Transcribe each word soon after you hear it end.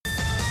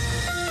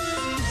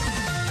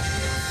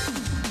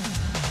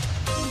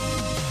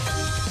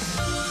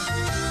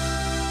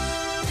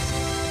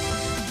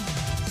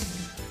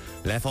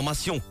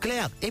L'information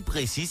claire et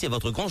précise est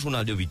votre grand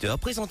journal de 8 heures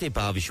présenté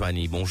par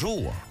Vishwani.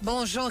 Bonjour.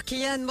 Bonjour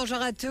Kian,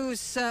 bonjour à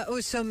tous. Au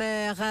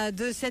sommaire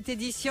de cette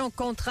édition,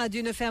 contrat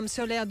d'une ferme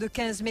solaire de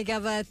 15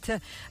 mégawatts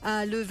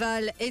à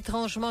Leval,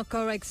 Étrangement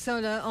Corex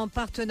Solar en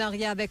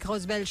partenariat avec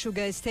Rose Belle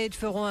Sugar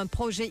feront un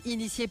projet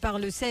initié par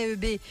le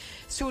CEB,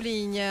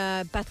 souligne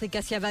Patrick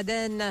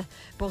Assirvaden.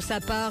 Pour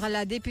sa part,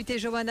 la députée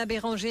Johanna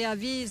Béranger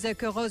avise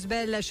que Rose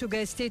Belle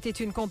Sugar est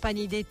une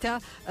compagnie d'État.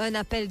 Un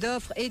appel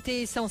d'offres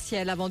était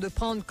essentiel avant de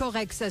prendre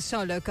Corex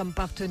Solar comme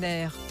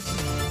partenaire.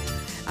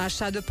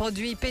 Achat de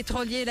produits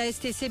pétroliers, la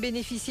STC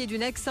bénéficie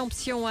d'une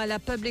exemption à la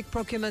Public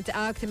Procurement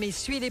Act, mais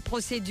suit les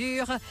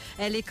procédures.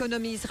 Elle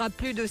économisera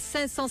plus de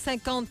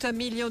 550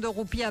 millions de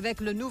roupies avec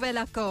le nouvel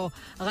accord,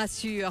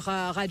 rassure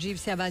Rajiv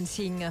Servan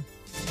Singh.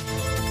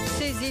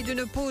 Saisie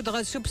d'une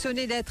poudre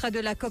soupçonnée d'être de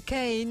la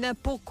cocaïne,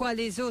 pourquoi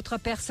les autres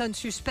personnes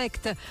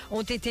suspectes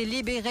ont été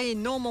libérées,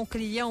 non mon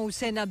client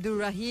Hussein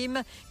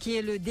Abdurrahim, qui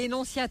est le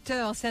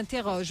dénonciateur,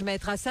 s'interroge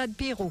Maître Assad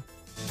Pirou.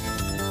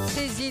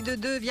 Saisie de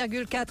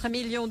 2,4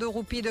 millions de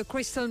roupies de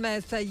crystal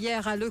meth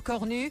hier à Le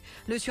Cornu,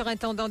 le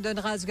surintendant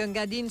d'Unras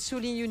Gangadine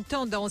souligne une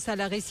tendance à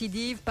la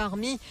récidive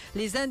parmi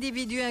les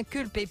individus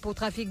inculpés pour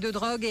trafic de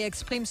drogue et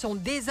exprime son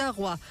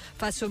désarroi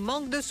face au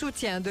manque de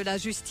soutien de la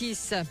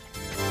justice.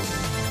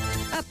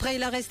 Après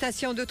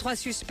l'arrestation de 3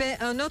 suspects,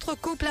 un autre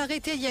couple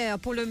arrêté hier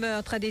pour le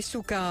meurtre des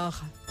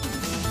Soukars.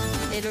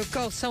 Et le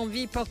corps sans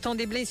vie portant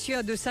des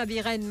blessures de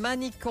Savirène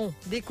Manicon,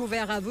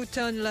 découvert à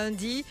Wouton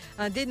lundi,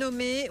 un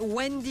dénommé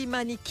Wendy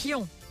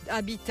Manikion,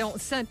 habitant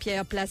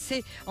Saint-Pierre,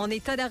 placé en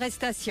état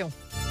d'arrestation.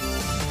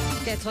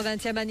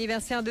 80e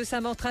anniversaire de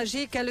sa mort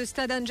tragique, le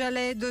stade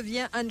Anjalay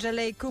devient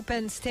Anjalay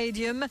Coupen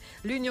Stadium.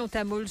 L'Union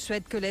Tamoul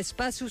souhaite que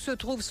l'espace où se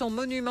trouve son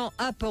monument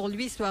à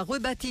Port-Louis soit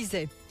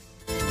rebaptisé.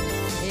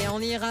 Et en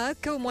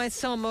Irak, au moins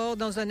 100 morts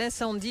dans un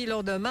incendie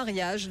lors d'un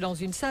mariage dans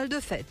une salle de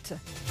fête.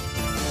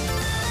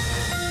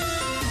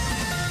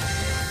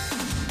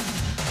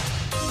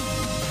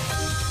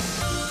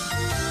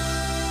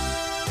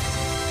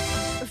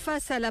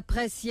 Face à la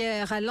presse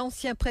hier,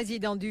 l'ancien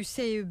président du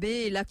CEB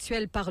et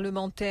l'actuel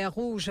parlementaire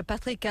rouge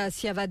Patrick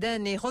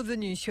Assirvaden est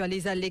revenu sur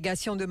les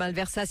allégations de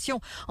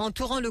malversation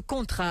entourant le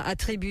contrat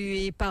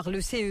attribué par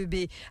le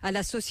CEB à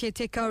la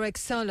société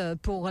Corex Solar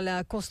pour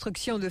la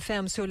construction de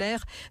fermes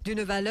solaires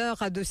d'une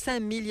valeur de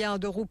 5 milliards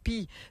de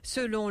roupies.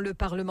 Selon le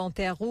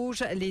parlementaire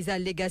rouge, les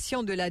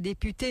allégations de la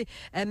députée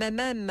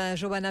MMM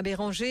Johanna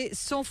Béranger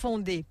sont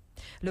fondées.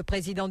 Le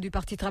président du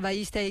Parti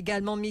travailliste a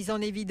également mis en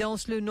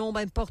évidence le nombre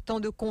important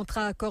de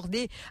contrats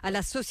accordés à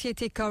la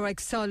société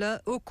Corex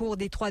Solar au cours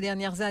des 3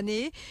 dernières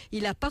années.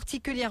 Il a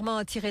particulièrement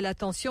attiré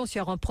l'attention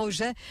sur un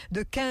projet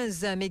de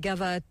 15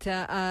 mégawatts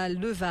à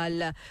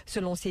Leval.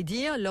 Selon ses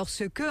dires,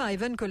 lorsque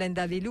Ivan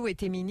Kolendavelou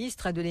était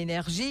ministre de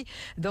l'énergie,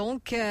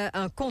 donc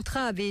un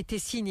contrat avait été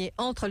signé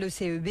entre le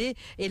CEB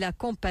et la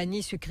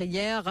compagnie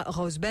sucrière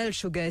Rose Belle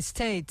Sugar.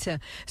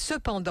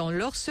 Cependant,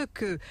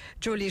 lorsque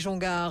Jolie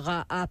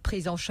Jongar a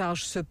pris en charge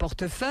ce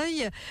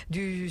portefeuille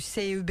du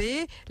CEB,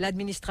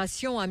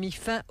 l'administration a mis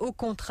fin au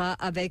contrat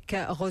avec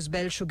Rose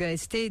Belle Sugar,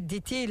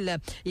 dit-il.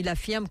 Il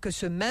affirme que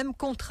ce même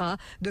contrat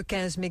de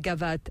 15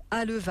 mégawatts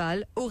à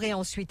Leval aurait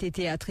ensuite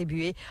été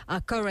attribué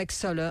à Corex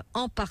Solar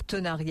en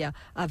partenariat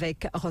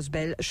avec Rose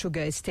Belle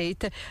Sugar.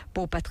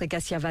 Pour Patrick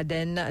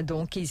Assirvaden,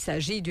 donc, il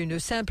s'agit d'une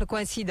simple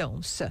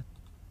coïncidence.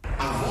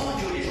 Avant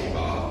Jolie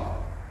Jongar,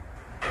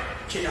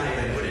 qui n'a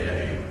rien volé la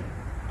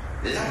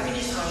vie,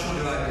 l'administration de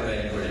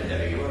Ivan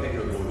Kolendavelou avec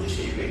le groupe du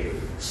CEB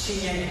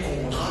signe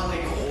un contrat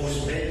avec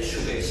Rose Belle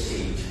Sugar.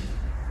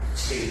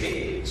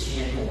 CEB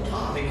signe un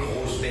contrat avec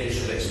Rose Belle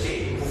Sugar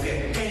pour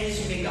faire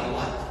 15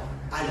 mégawatts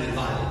à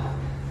Leval.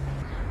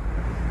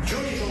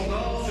 Jolie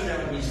Jongar, sur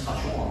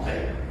l'administration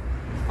entrait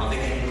avec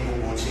un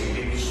nouveau groupe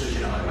CEB, ministre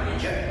général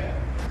manager,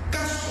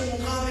 casse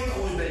contrat avec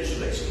Rose Belle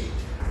Sugar.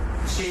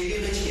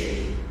 CEB retient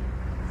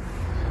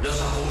dans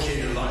sa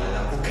projet Leval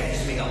là, pour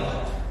 15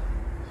 mégawatts.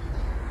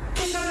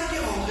 Qui s'en a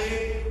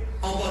rentré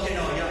en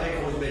partenariat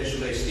avec Rose Belle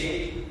Sugar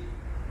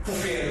pour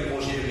faire le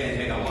projet de 15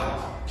 mégawatts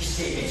qui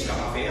sait qu'est-ce qu'on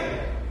va faire.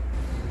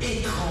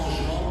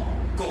 Étrangement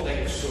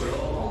Corex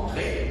Solar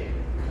rentré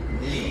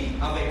lié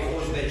avec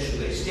Rose Belle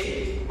Sugar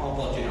en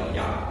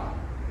partenariat.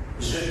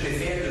 Je vais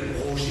faire le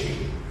projet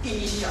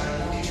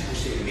initialement qui se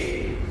CEB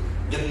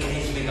de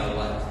 15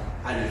 mégawatts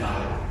à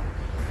Leval.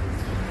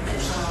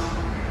 Pour ça,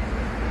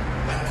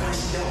 la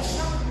coïncidence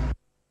là.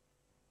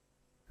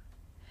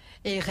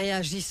 Et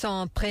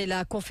réagissant après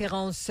la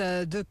conférence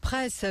de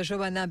presse,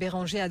 Johanna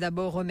Béranger a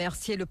d'abord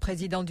remercié le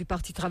président du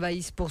Parti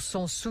travailliste pour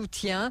son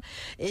soutien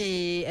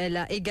et elle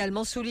a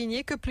également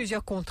souligné que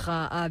plusieurs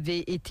contrats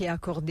avaient été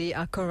accordés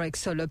à Corex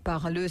Solar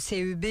par le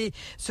CEB,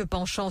 se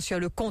penchant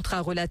sur le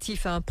contrat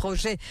relatif à un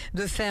projet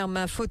de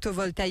ferme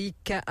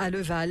photovoltaïque à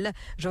Leval.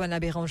 Johanna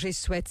Béranger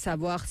souhaite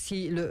savoir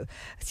si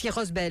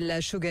Rose Belle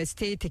Sugar,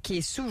 qui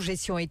est sous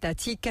gestion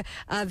étatique,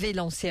 avait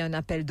lancé un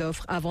appel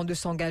d'offres avant de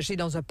s'engager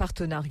dans un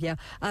partenariat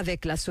avec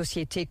la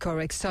société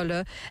Corex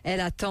Solar. Elle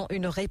attend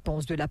une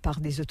réponse de la part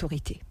des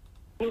autorités.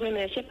 Nous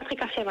remercions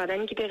Patrick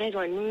Assirvaden qui peut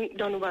rejoindre nous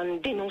dans nos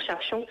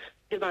dénonciations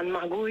devant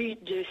Margouille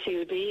de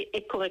CEB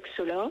et Corex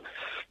Solar.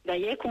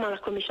 D'ailleurs, comment la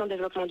Commission de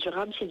développement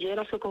durable s'est dit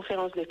dans sa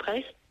conférence de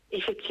presse,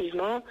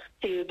 effectivement,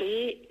 CEB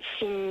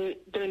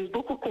donne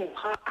beaucoup de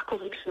contrats à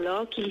Corex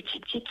Solar, qui est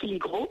petit, qui est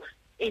gros.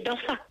 Et dans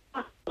ça,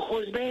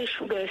 Rose Belle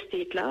Sugar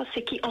Estate là,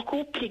 c'est qui est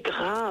encore plus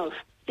grave.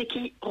 C'est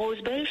qui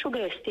Rose Belle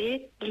Sugar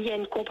Estate, il y a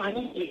une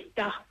compagnie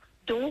d'État.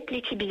 Donc,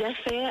 les Tibizans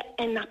fait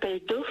un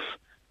appel d'offres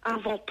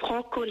avant de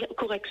prendre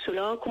Corex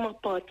Solar comme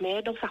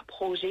partenaire dans leur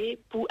projet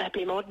pour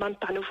implémenter des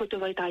panneaux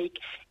photovoltaïques.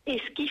 Et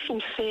ce qui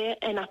finit faire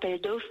un appel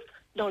d'offres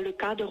dans le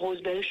cas de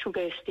Rose Belle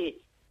Sugar Estate.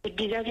 Les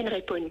Tibizans viennent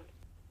répondre.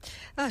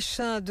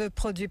 Achat de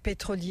produits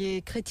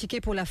pétroliers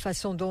critiqué pour la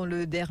façon dont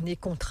le dernier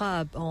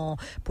contrat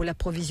pour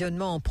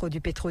l'approvisionnement en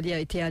produits pétroliers a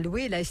été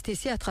alloué. La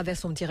STC, à travers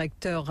son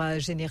directeur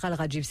général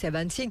Rajiv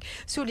Sevansingh,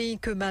 souligne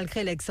que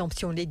malgré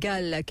l'exemption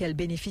légale qu'elle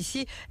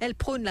bénéficie, elle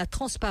prône la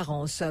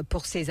transparence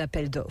pour ses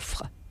appels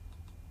d'offres.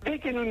 Dès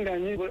que nous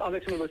gagnons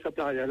avec ce nouveau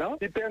partenariat-là,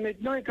 il permet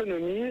maintenant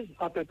d'économiser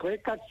à peu près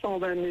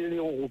 420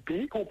 millions de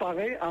roupies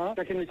comparé à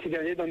ce que nous avons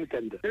gagné dans le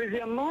tender.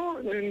 Deuxièmement,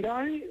 nous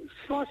gagnons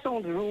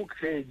 60 jours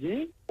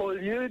crédit au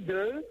lieu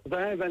de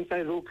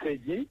 20-25 jours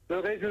crédit. Le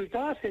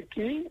résultat, c'est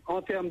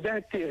qu'en termes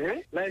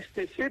d'intérêt, la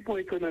STC pour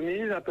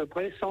économiser à peu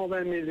près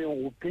 120 millions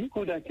de roupies,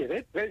 coût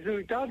d'intérêt.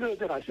 Résultat de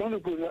l'opération,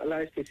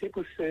 la STC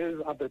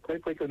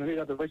pour économiser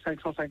à peu près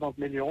 550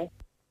 millions.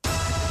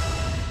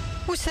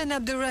 Hussein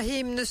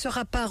Abdurrahim ne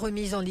sera pas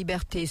remis en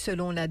liberté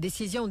selon la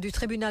décision du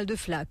tribunal de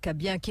Flac,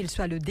 bien qu'il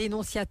soit le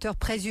dénonciateur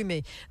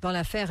présumé dans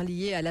l'affaire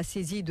liée à la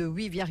saisie de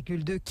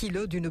 8,2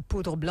 kilos d'une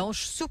poudre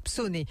blanche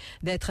soupçonnée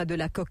d'être de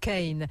la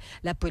cocaïne.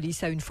 La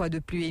police a une fois de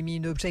plus émis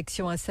une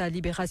objection à sa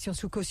libération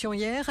sous caution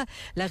hier.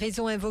 La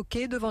raison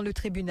invoquée devant le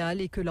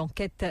tribunal est que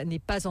l'enquête n'est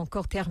pas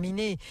encore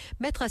terminée.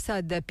 Maître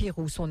Assad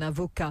Pirou, son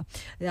avocat,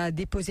 a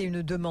déposé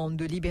une demande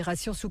de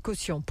libération sous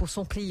caution pour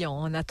son client.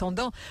 En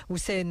attendant,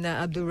 Hussein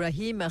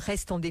Abdurrahim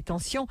reste en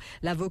détention.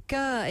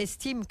 L'avocat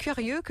estime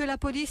curieux que la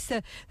police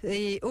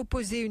ait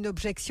opposé une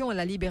objection à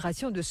la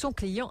libération de son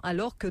client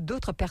alors que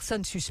d'autres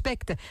personnes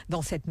suspectes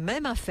dans cette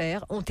même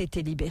affaire ont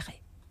été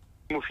libérées.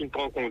 Nous finissons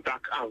prendre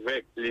contact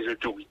avec les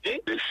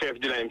autorités, le chef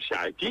de la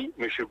MCIT,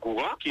 M.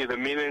 Contrat, qui est le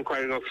main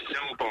inquiry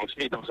officer, on pense,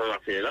 dans cette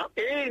affaire-là.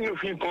 Et nous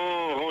finissons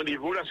prendre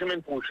rendez-vous la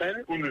semaine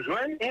prochaine pour nous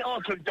joindre. Et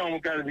entre-temps, on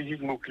va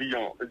visiter nos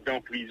clients dans la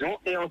prison.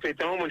 Et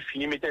entre-temps, moi, je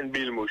finis mettre une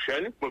bail motion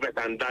pour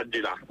mettre une date de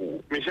la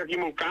cour. Mais ce qui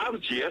m'a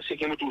dire, c'est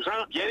que tout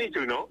ça, bien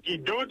étonnant, que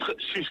d'autres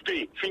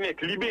suspects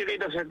finissent libérés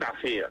dans cette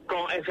affaire.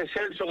 Quand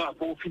FSL sera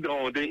pour fin de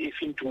rendre et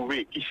fin de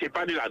trouver qu'il ne sait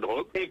pas de la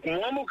drogue. Et que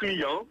moi, mon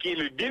client, qui est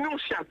le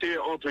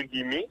dénonciateur, entre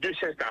guillemets, de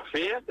cette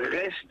affaire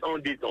reste en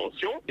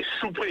détention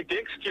sous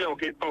prétexte qu'il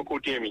l'enquête pas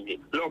encore terminée.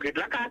 L'enquête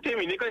là quand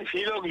terminée quand il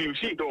finit l'anglais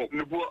aussi. Donc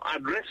nous pouvons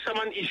adresser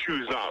ces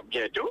issues là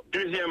bientôt.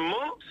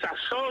 Deuxièmement, ça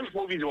change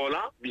provisoire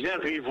là, bien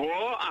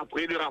revoir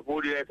après le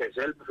rapport de la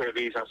FSL pour faire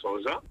ça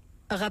sans ça.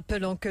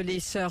 Rappelons que les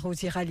sœurs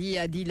Ouzirali,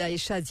 Adila et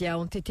Shazia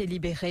ont été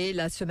libérées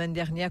la semaine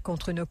dernière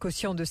contre une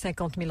caution de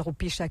 50 000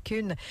 roupies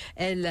chacune.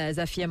 Elles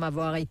affirment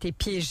avoir été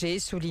piégées,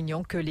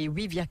 soulignant que les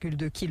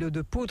 8,2 kilos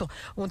de poudre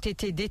ont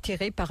été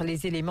déterrés par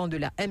les éléments de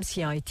la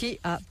MCIT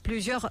à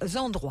plusieurs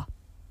endroits.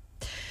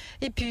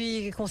 Et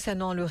puis,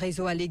 concernant le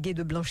réseau allégué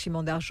de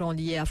blanchiment d'argent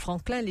lié à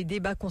Franklin, les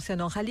débats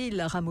concernant Khalil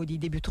Ramoudi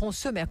débuteront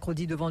ce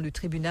mercredi devant le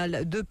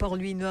tribunal de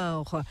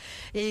Port-Louis-Nord.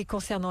 Et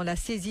concernant la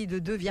saisie de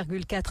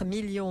 2,4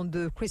 millions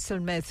de crystal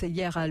meth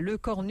hier à Le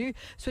Cornu,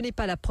 ce n'est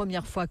pas la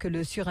première fois que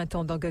le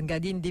surintendant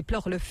Gungadine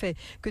déplore le fait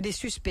que des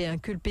suspects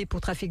inculpés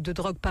pour trafic de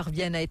drogue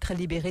parviennent à être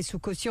libérés sous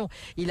caution.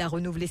 Il a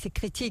renouvelé ses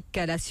critiques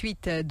à la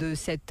suite de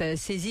cette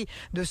saisie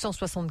de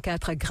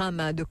 164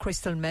 grammes de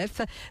crystal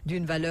meth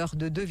d'une valeur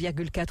de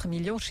 2,4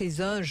 millions chez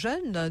un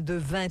jeune de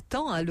 20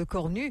 ans à Le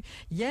Cornu.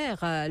 Hier,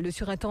 le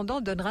surintendant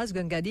Donraz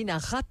Gungadine a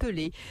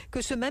rappelé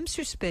que ce même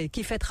suspect,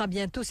 qui fêtera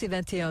bientôt ses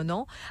 21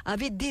 ans,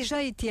 avait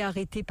déjà été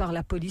arrêté par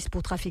la police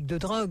pour trafic de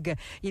drogue.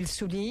 Il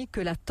souligne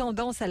que la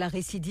tendance à la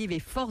récidive est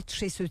forte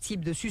chez ce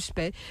type de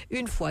suspects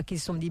une fois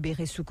qu'ils sont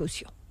libérés sous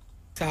caution.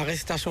 Sa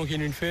arrestation qui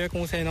nous fait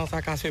concernant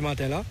sa casse ce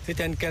matin-là,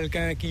 c'était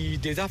quelqu'un qui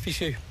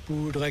désaffichait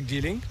pour drug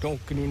dealing,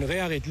 donc nous ne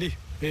réarrêtons.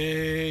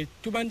 Et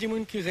tout le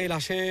monde qui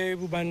relâché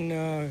pour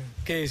ban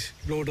case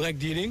le drug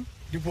dealing,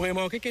 vous pourrez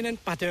remarquer qu'il y a un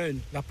pattern.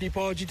 La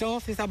plupart du temps,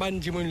 c'est ça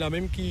la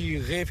même qui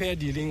refait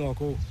dealing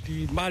encore.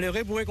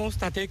 Malheureux pourrait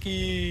constater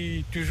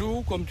qu'il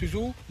toujours, comme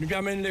toujours, nous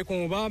amène les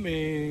combats,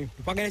 mais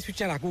nous pas gagner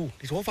soutien à la cour.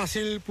 C'est trop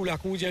facile pour la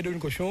cour d'y donner une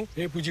caution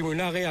et pour dire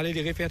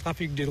aller refaire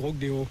trafic de drogue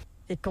dehors.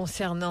 Et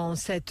concernant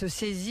cette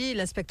saisie,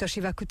 l'inspecteur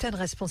Shivakuten,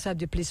 responsable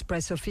du Police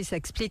Press Office,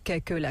 explique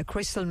que la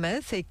crystal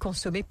meth est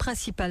consommée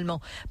principalement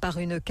par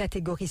une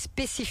catégorie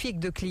spécifique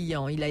de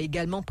clients. Il a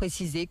également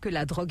précisé que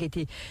la drogue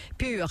était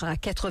pure à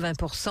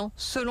 80%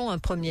 selon un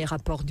premier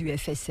rapport du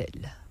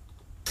FSL.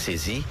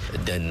 saisie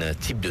d'un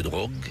type de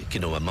drogue qui est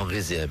normalement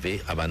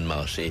réservé avant de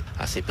marché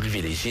assez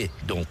privilégié.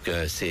 Donc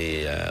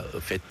c'est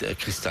fait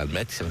cristal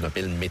meth, c'est ce qu'on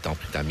appelle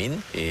méthamphétamine,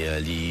 et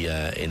il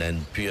a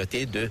une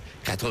pureté de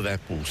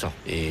 80%.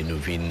 Et nous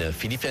venons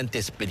finir un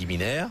test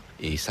préliminaire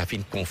et ça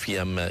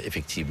confirme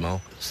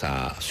effectivement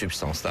sa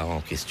substance là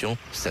en question,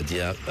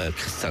 c'est-à-dire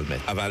cristal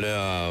meth. À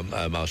valeur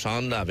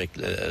marchande, avec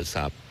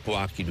sa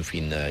poids qui nous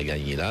fait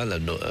gagner là,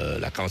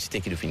 la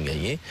quantité qui nous fait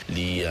gagner, il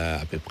est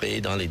à peu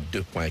près dans les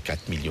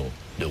 2,4 millions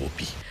de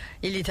roupies.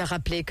 Il est à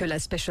rappeler que la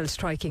Special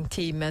Striking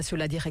Team, sous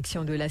la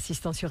direction de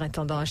l'assistant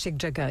surintendant Ashik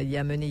Jagai,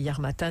 a mené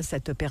hier matin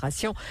cette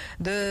opération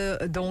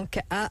donc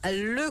à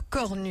Le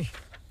Cornu.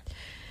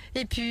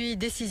 Et puis,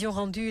 décision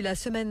rendue la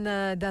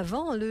semaine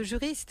d'avant, le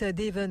juriste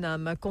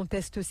d'Evenham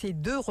conteste ces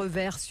 2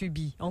 revers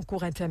subis en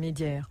cour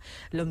intermédiaire.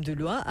 L'homme de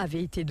loi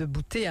avait été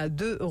débouté à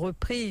 2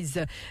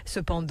 reprises.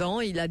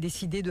 Cependant, il a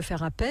décidé de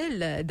faire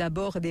appel.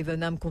 D'abord,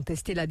 d'Evenham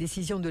contestait la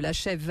décision de la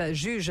chef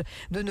juge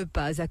de ne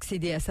pas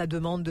accéder à sa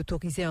demande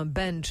d'autoriser un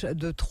bench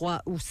de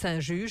 3 ou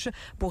 5 juges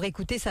pour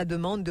écouter sa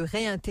demande de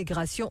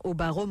réintégration au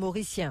barreau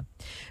mauricien.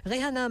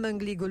 Rehana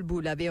Mungli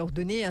Golboul avait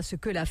ordonné à ce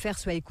que l'affaire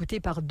soit écoutée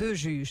par 2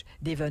 juges.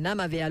 D'Evenham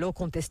avait alors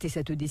contesté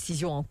cette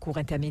décision en cour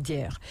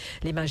intermédiaire.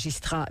 Les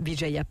magistrats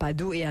Vijaya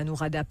Padu et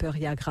Anuradha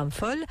Purya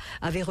Gramfol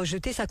avaient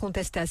rejeté sa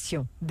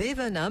contestation.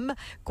 D'Evenham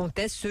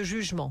conteste ce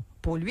jugement.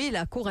 Pour lui,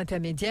 la cour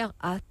intermédiaire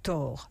a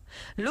tort.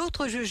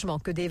 L'autre jugement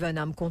que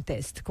Devenham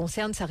conteste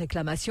concerne sa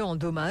réclamation en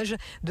dommages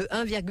de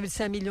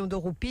 1,5 million de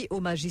roupies aux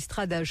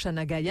magistrats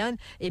d'Alshanagayan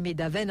et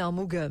Medaven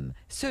Armugum.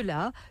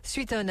 Cela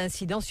suite à un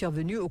incident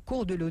survenu au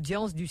cours de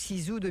l'audience du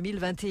 6 août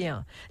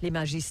 2021. Les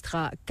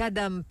magistrats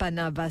Kadam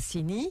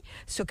Panavasini,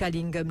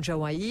 Sokalingam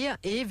Jawahir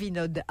et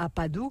Vinod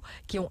Apadu,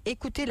 qui ont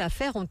écouté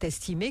l'affaire, ont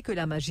estimé que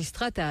la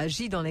magistrate a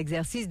agi dans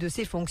l'exercice de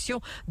ses fonctions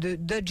de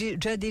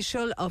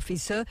Judicial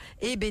Officer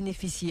et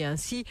bénéficié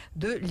ainsi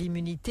de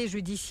l'immunité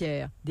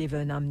judiciaire.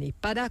 Devenham n'est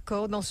pas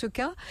d'accord dans ce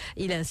cas.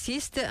 Il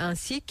insiste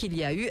ainsi qu'il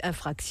y a eu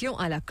infraction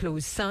à la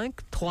clause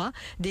 5.3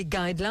 des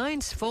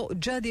Guidelines for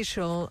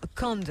Judicial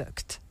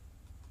Conduct.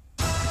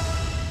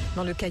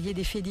 Dans le cahier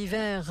des faits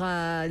divers,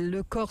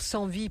 le corps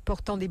sans vie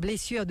portant des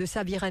blessures de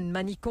Saviren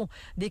Manicon,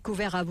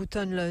 découvert à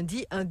Wooton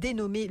lundi, un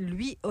dénommé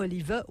Louis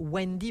Oliver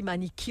Wendy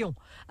Manikion,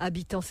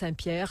 habitant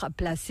Saint-Pierre,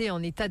 placé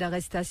en état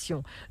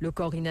d'arrestation. Le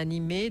corps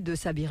inanimé de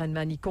Saviren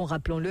Manicon,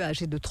 rappelons-le,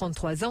 âgé de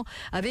 33 ans,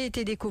 avait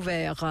été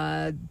découvert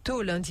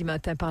tôt lundi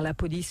matin par la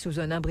police sous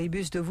un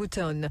abribus de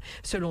Wooton.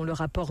 Selon le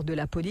rapport de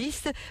la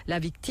police, la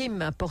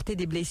victime portait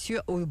des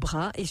blessures au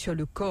bras et sur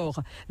le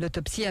corps.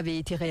 L'autopsie avait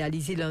été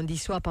réalisée lundi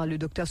soir par le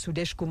docteur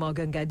Sudesh Kumar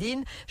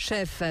Gangadine,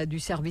 chef du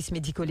service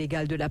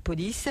médico-légal de la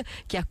police,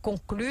 qui a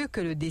conclu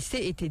que le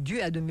décès était dû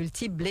à de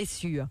multiples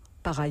blessures.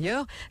 Par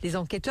ailleurs, les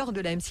enquêteurs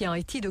de la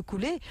MCIT de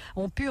Coulé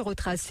ont pu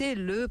retracer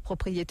le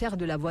propriétaire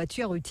de la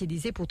voiture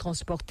utilisée pour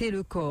transporter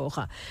le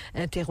corps.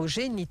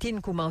 Interrogé, Nitin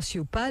Kumar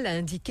Siupal a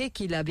indiqué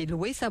qu'il avait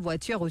loué sa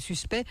voiture au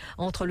suspect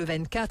entre le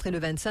 24 et le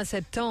 25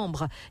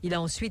 septembre. Il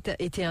a ensuite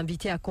été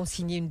invité à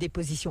consigner une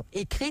déposition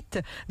écrite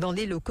dans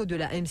les locaux de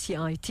la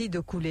MCIT de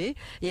Coulé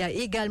et a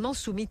également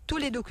soumis tous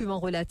les documents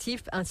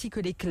relatifs ainsi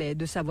que les clés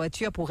de sa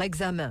voiture pour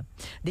examen.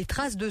 Des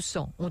traces de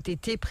sang ont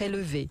été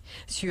prélevées.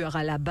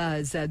 À la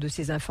base de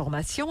ces informations,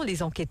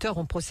 les enquêteurs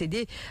ont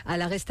procédé à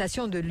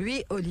l'arrestation de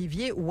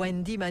Louis-Olivier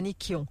Wendy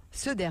Manikion.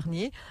 Ce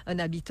dernier, un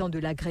habitant de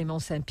l'agrément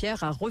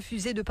Saint-Pierre, a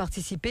refusé de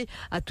participer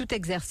à tout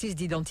exercice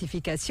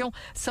d'identification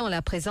sans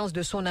la présence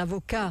de son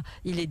avocat.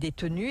 Il est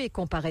détenu et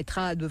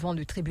comparaîtra devant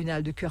le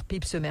tribunal de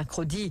Curpip ce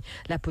mercredi.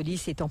 La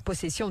police est en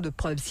possession de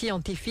preuves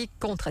scientifiques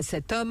contre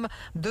cet homme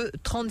de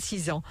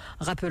 36 ans.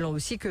 Rappelons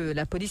aussi que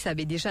la police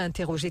avait déjà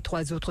interrogé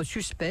 3 autres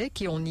suspects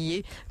qui ont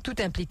nié toute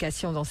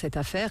implication dans cette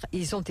affaire.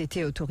 Ils ont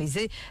été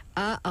autorisés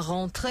à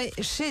rentrer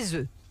chez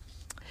eux.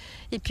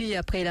 Et puis,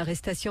 après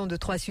l'arrestation de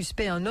 3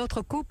 suspects, un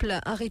autre couple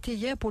arrêté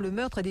hier pour le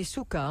meurtre des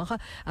Soukars.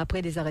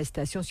 Après des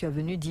arrestations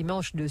survenues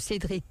dimanche de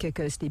Cédric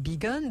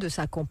Köstley-Bigon, de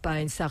sa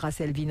compagne Sarah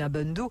Selvina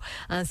Bundou,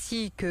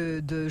 ainsi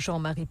que de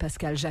Jean-Marie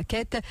Pascal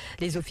Jacquette,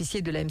 les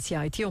officiers de la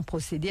MCIT ont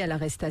procédé à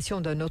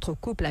l'arrestation d'un autre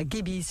couple à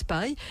Gibis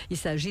Pay. Il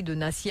s'agit de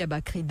Nassia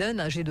Bakriden,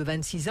 âgé de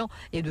 26 ans,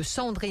 et de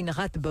Sandrine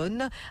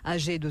Ratbonne,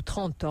 âgée de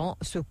 30 ans.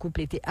 Ce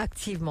couple était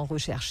activement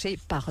recherché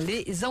par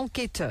les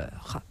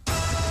enquêteurs.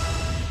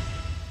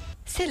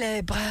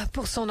 Célèbre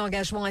pour son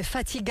engagement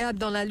infatigable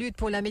dans la lutte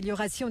pour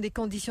l'amélioration des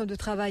conditions de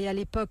travail à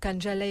l'époque,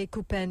 Anjala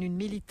Coupen, une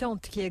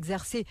militante qui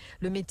exerçait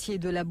le métier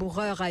de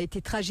laboureur, a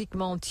été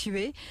tragiquement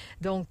tuée,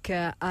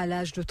 à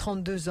l'âge de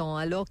 32 ans,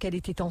 alors qu'elle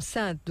était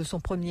enceinte de son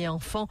premier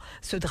enfant.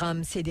 Ce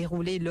drame s'est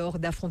déroulé lors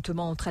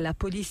d'affrontements entre la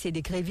police et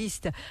des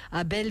grévistes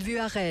à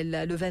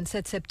Bellevue-Arel le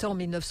 27 septembre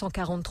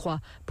 1943.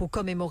 Pour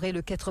commémorer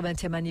le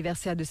 80e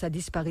anniversaire de sa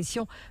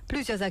disparition,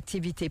 plusieurs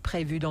activités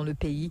prévues dans le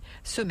pays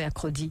ce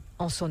mercredi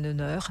en son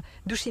honneur.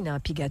 Dushina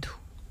Pigadou.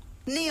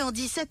 Née en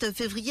 17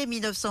 février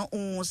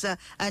 1911,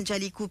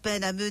 Anjali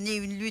Coupen a mené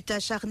une lutte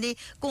acharnée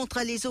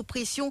contre les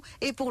oppressions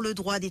et pour le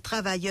droit des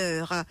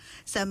travailleurs.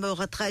 Sa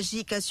mort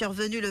tragique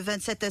survenue le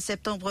 27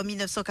 septembre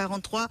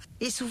 1943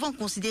 est souvent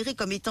considérée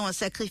comme étant un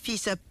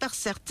sacrifice par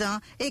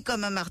certains et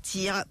comme un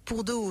martyr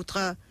pour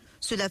d'autres.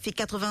 Cela fait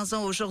 80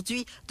 ans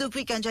aujourd'hui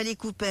depuis qu'Anjali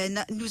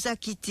Coupen nous a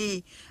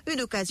quittés. Une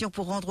occasion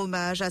pour rendre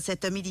hommage à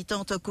cette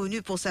militante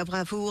connue pour sa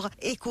bravoure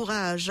et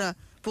courage.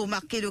 Pour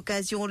marquer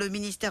l'occasion, le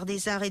ministère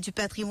des Arts et du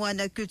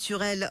Patrimoine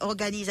culturel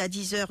organise à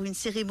 10h une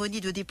cérémonie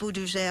de dépôt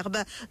de gerbes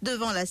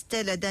devant la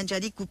stèle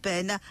d'Anjali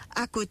Coupen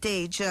à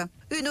Cottage.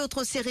 Une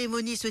autre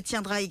cérémonie se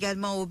tiendra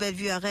également au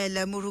Bellevue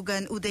Arel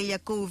Murugan Udeya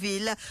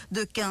Coville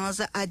de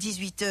 15 à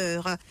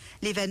 18h.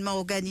 L'événement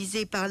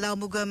organisé par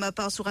l'Armugam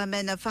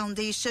Parsuramen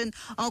Foundation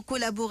en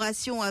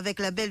collaboration avec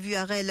la Bellevue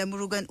Arel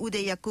Murugan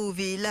Udeya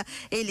Coville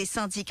et les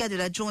syndicats de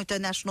la Joint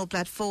National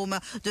Platform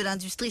de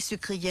l'industrie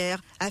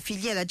sucrière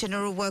affiliée à la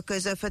General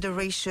Workers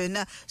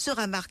Federation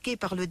sera marqué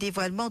par le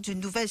dévoilement d'une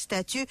nouvelle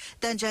statue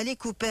d'Anjali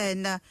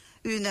Coupen.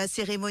 Une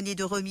cérémonie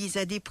de remise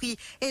des prix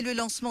et le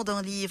lancement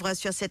d'un livre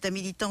sur cette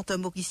militante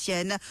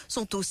mauricienne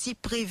sont aussi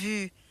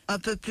prévus. Un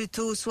peu plus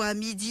tôt, soit à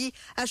midi,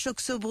 Ashok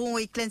Sobron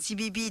et Clancy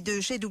Bibi de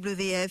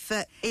GWF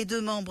et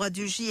 2 membres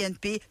du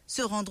JNP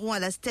se rendront à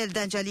la stèle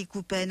d'Anjali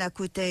Coupen à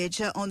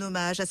Cottage en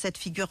hommage à cette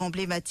figure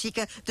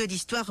emblématique de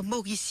l'histoire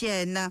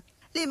mauricienne.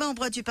 Les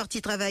membres du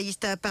Parti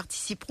travailliste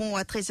participeront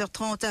à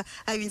 13h30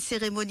 à une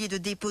cérémonie de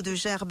dépôt de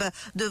gerbes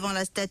devant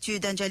la statue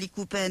d'Anjali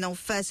Coupen en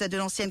face de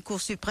l'ancienne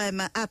Cour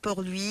suprême à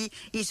Port-Louis.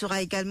 Il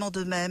sera également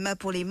de même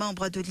pour les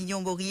membres de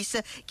l'Union Maurice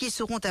qui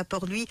seront à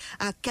Port-Louis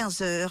à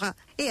 15h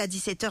et à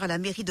 17h à la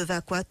mairie de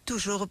Vacois,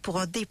 toujours pour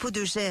un dépôt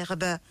de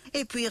gerbes.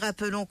 Et puis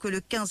rappelons que le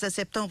 15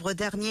 septembre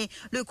dernier,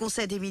 le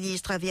Conseil des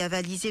ministres avait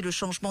avalisé le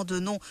changement de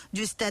nom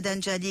du stade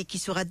Anjali qui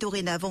sera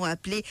dorénavant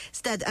appelé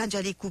stade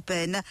Anjali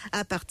Coupen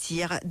à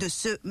partir de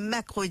ce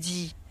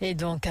mercredi. Et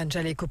donc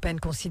Anjali Coupen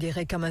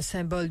considérée comme un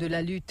symbole de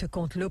la lutte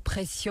contre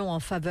l'oppression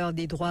en faveur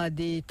des droits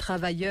des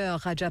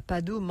travailleurs.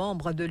 Rajapadu,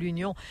 membre de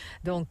l'Union,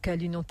 donc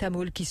l'Union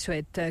Tamoul, qui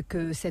souhaite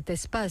que cet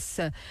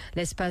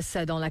l'espace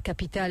dans la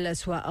capitale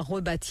soit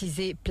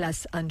rebaptisé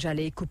Place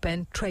Anjali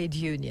Coupen Trade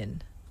Union.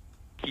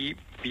 Qui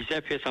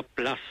visait faire sa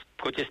place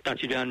côté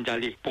statut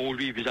d'Anjali pour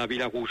lui vis-à-vis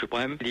la Cour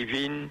suprême,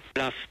 divine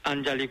place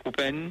Anjali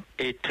Coupen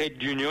et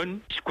Trade Union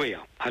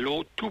Square.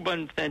 Alors tout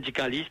bon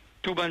syndicaliste,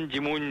 tout bon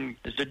dimoun,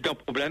 j'ai un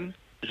problème,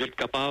 j'ai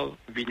capable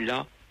de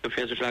là de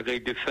faire de la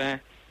grève de faim,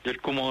 de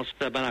commencer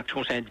une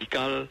action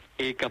syndicale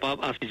et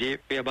capable d'assister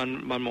faire un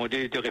moment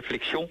de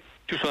réflexion.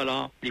 Tout ça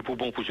là, il est bon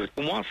pour eux.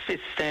 Pour moi, c'est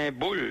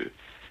symbole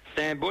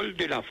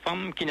de la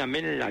femme qui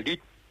amène la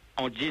lutte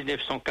en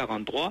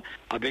 1943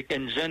 avec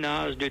un jeune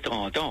âge de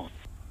 30 ans.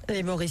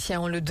 Les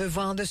Mauriciens ont le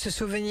devoir de se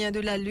souvenir de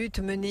la lutte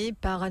menée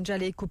par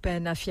Anjali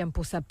Coupen, affirme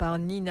pour sa part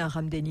Nina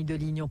Ramdeni de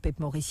l'Union PEP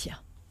Mauricien.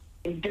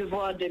 Le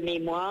devoir de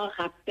mémoire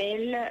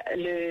rappelle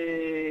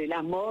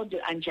la mort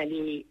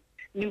d'Anjali.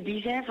 Nous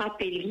disons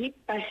rappeler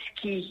parce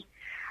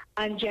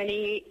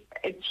qu'Anjali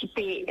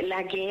typait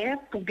la guerre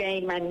pour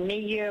gagner une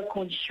meilleure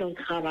condition de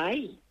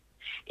travail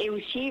et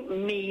aussi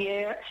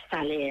meilleur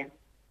salaire.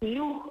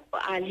 Nous,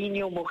 à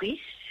l'Union Maurice,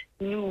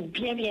 nous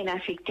bien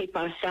affectés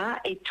par ça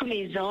et tous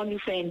les ans, nous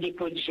faisons un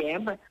dépôt de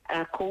gerbes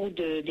à cause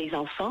des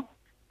enfants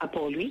à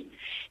Port-Louis.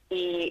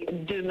 Et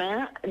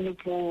demain, nous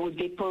pouvons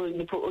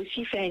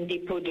aussi faire un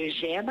dépôt de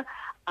gerbes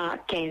à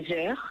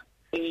 15h.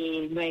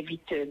 Et nous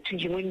invitons tout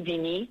le monde à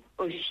venir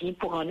aussi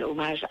pour rendre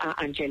hommage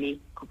à Anjali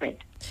Coupen.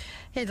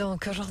 Et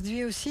donc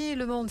aujourd'hui aussi,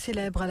 le monde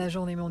célèbre la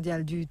Journée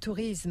mondiale du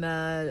tourisme,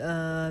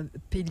 un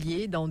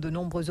pilier dans de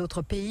nombreux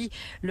autres pays.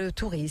 Le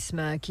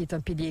tourisme, qui est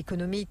un pilier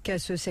économique,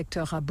 ce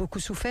secteur a beaucoup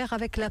souffert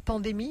avec la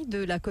pandémie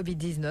de la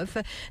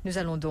Covid-19. Nous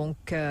allons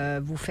donc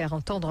vous faire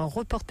entendre un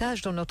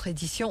reportage dans notre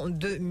édition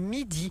de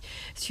midi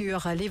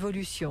sur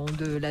l'évolution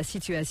de la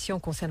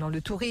situation concernant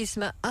le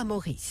tourisme à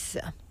Maurice.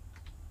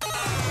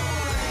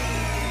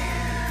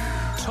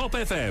 Top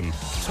FM,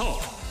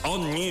 top on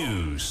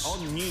news.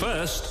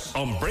 First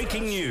on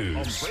breaking news.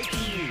 Top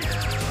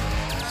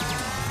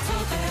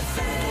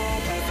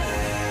FM,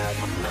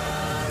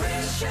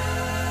 Mauritius.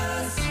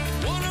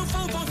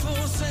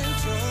 104.4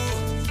 Central,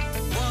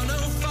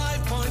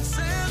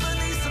 105.7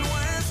 East and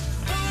West,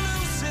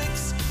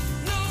 106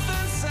 North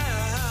and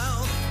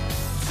South.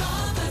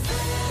 Top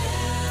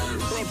FM.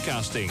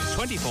 Broadcasting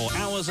 24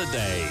 hours a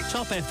day.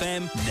 Top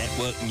FM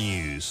Network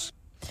News.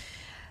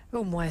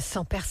 Au moins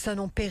 100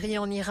 personnes ont péri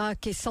en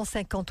Irak et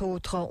 150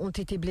 autres ont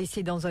été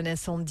blessées dans un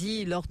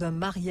incendie lors d'un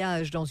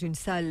mariage dans une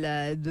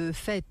salle de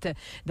fête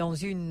dans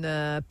une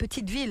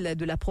petite ville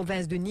de la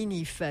province de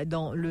Ninif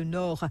dans le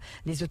nord.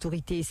 Les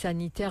autorités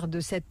sanitaires de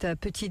cette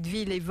petite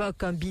ville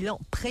évoquent un bilan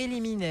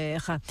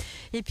préliminaire.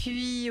 Et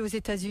puis aux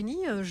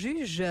États-Unis, un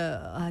juge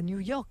à New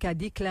York a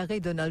déclaré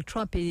Donald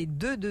Trump et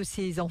 2 de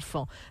ses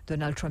enfants,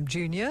 Donald Trump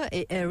Jr.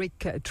 et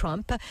Eric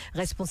Trump,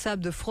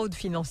 responsables de fraude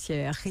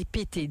financière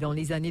répétée dans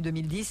les années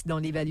 2010 spécialiste dans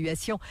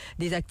l'évaluation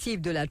des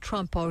actifs de la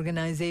Trump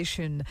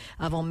Organization,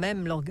 avant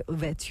même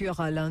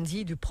l'ouverture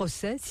lundi du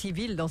procès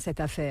civil dans cette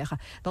affaire.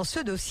 Dans ce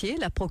dossier,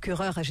 la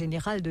procureure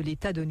générale de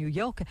l'État de New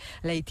York,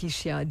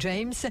 Letitia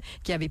James,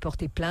 qui avait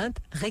porté plainte,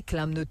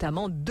 réclame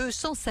notamment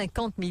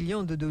 250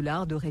 millions de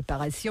dollars de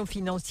réparation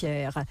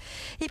financière.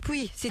 Et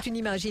puis, c'est une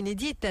image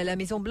inédite. La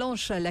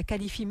Maison-Blanche la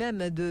qualifie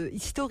même de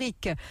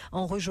historique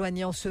en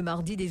rejoignant ce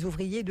mardi des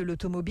ouvriers de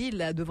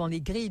l'automobile devant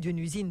les grilles d'une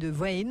usine de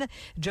Wayne.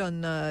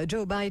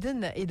 Joe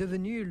Biden est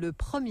devenu le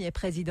premier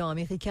président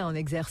américain en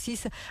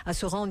exercice à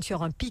se rendre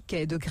sur un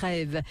piquet de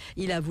grève.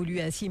 Il a voulu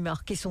ainsi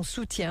marquer son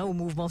soutien au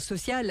mouvement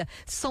social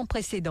sans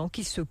précédent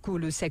qui secoue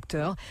le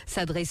secteur,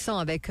 s'adressant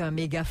avec un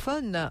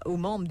mégaphone aux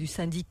membres du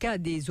syndicat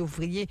des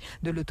ouvriers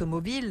de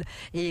l'automobile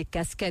et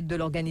casquette de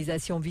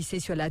l'organisation vissée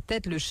sur la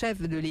tête. Le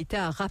chef de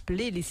l'État a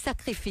rappelé les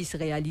sacrifices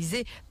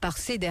réalisés par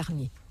ces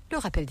derniers. Le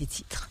rappel des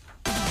titres.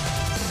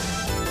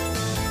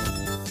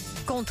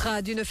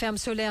 Contrat d'une ferme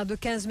solaire de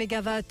 15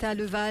 mégawatts à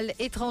Leval,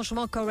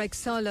 Étrangement Corex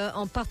Solar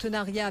en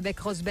partenariat avec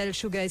Rose Belle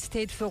Sugar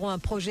feront un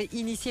projet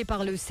initié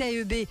par le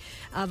CEB,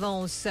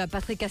 avance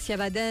Patrick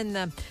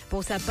Assirvaden.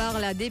 Pour sa part,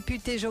 la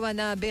députée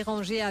Johanna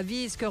Béranger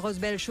avise que Rose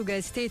Belle Sugar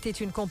est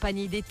une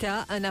compagnie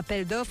d'État. Un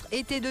appel d'offres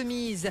était de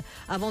mise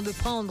avant de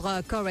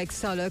prendre Corex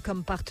Solar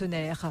comme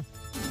partenaire.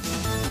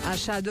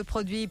 Achat de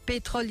produits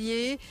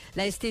pétroliers.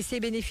 La STC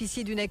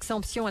bénéficie d'une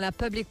exemption à la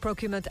Public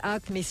Procurement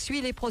Act, mais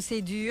suit les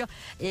procédures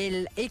et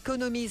elle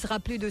économisera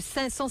plus de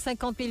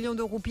 550 millions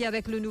de roupies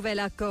avec le nouvel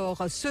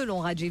accord, selon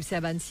Rajiv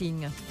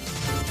Singh.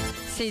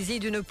 Saisie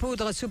d'une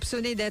poudre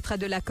soupçonnée d'être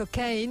de la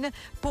cocaïne.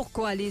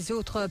 Pourquoi les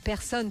autres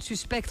personnes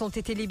suspectes ont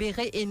été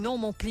libérées et non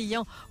mon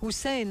client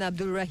Hussein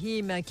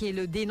Abdulrahim, qui est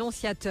le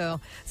dénonciateur,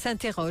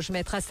 s'interroge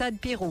Maître Assad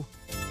Pirou.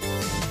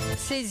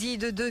 Saisie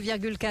de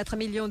 2,4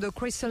 millions de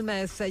crystal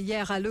meth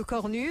hier à Le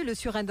Cornu, le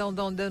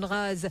surintendant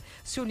d'Unraz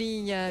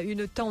souligne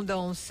une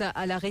tendance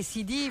à la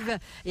récidive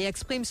et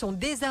exprime son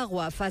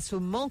désarroi face au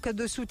manque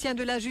de soutien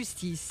de la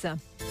justice.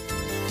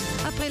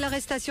 Après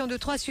l'arrestation de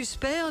 3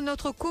 suspects, un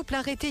autre couple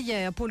arrêté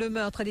hier pour le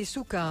meurtre des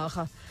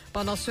Soukars.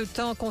 Pendant ce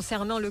temps,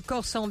 concernant le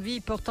corps sans vie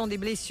portant des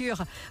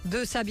blessures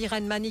de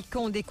Sabirène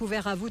Manicon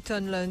découvert à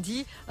Wooton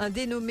lundi, un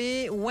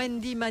dénommé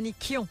Wendy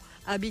Manikion,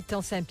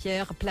 habitant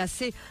Saint-Pierre,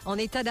 placé en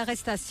état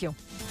d'arrestation.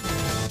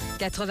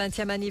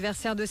 80e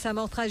anniversaire de sa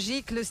mort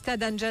tragique, le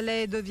stade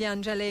Anjalay devient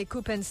Anjalay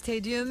Kupen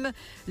Stadium.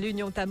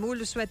 L'Union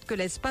Tamoul souhaite que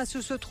l'espace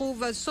où se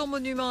trouve son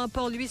monument à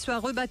Port-Louis soit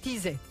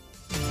rebaptisé.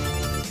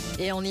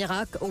 Et en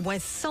Irak, au moins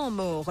 100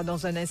 morts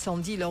dans un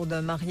incendie lors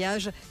d'un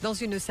mariage dans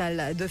une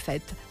salle de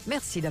fête.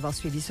 Merci d'avoir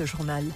suivi ce journal.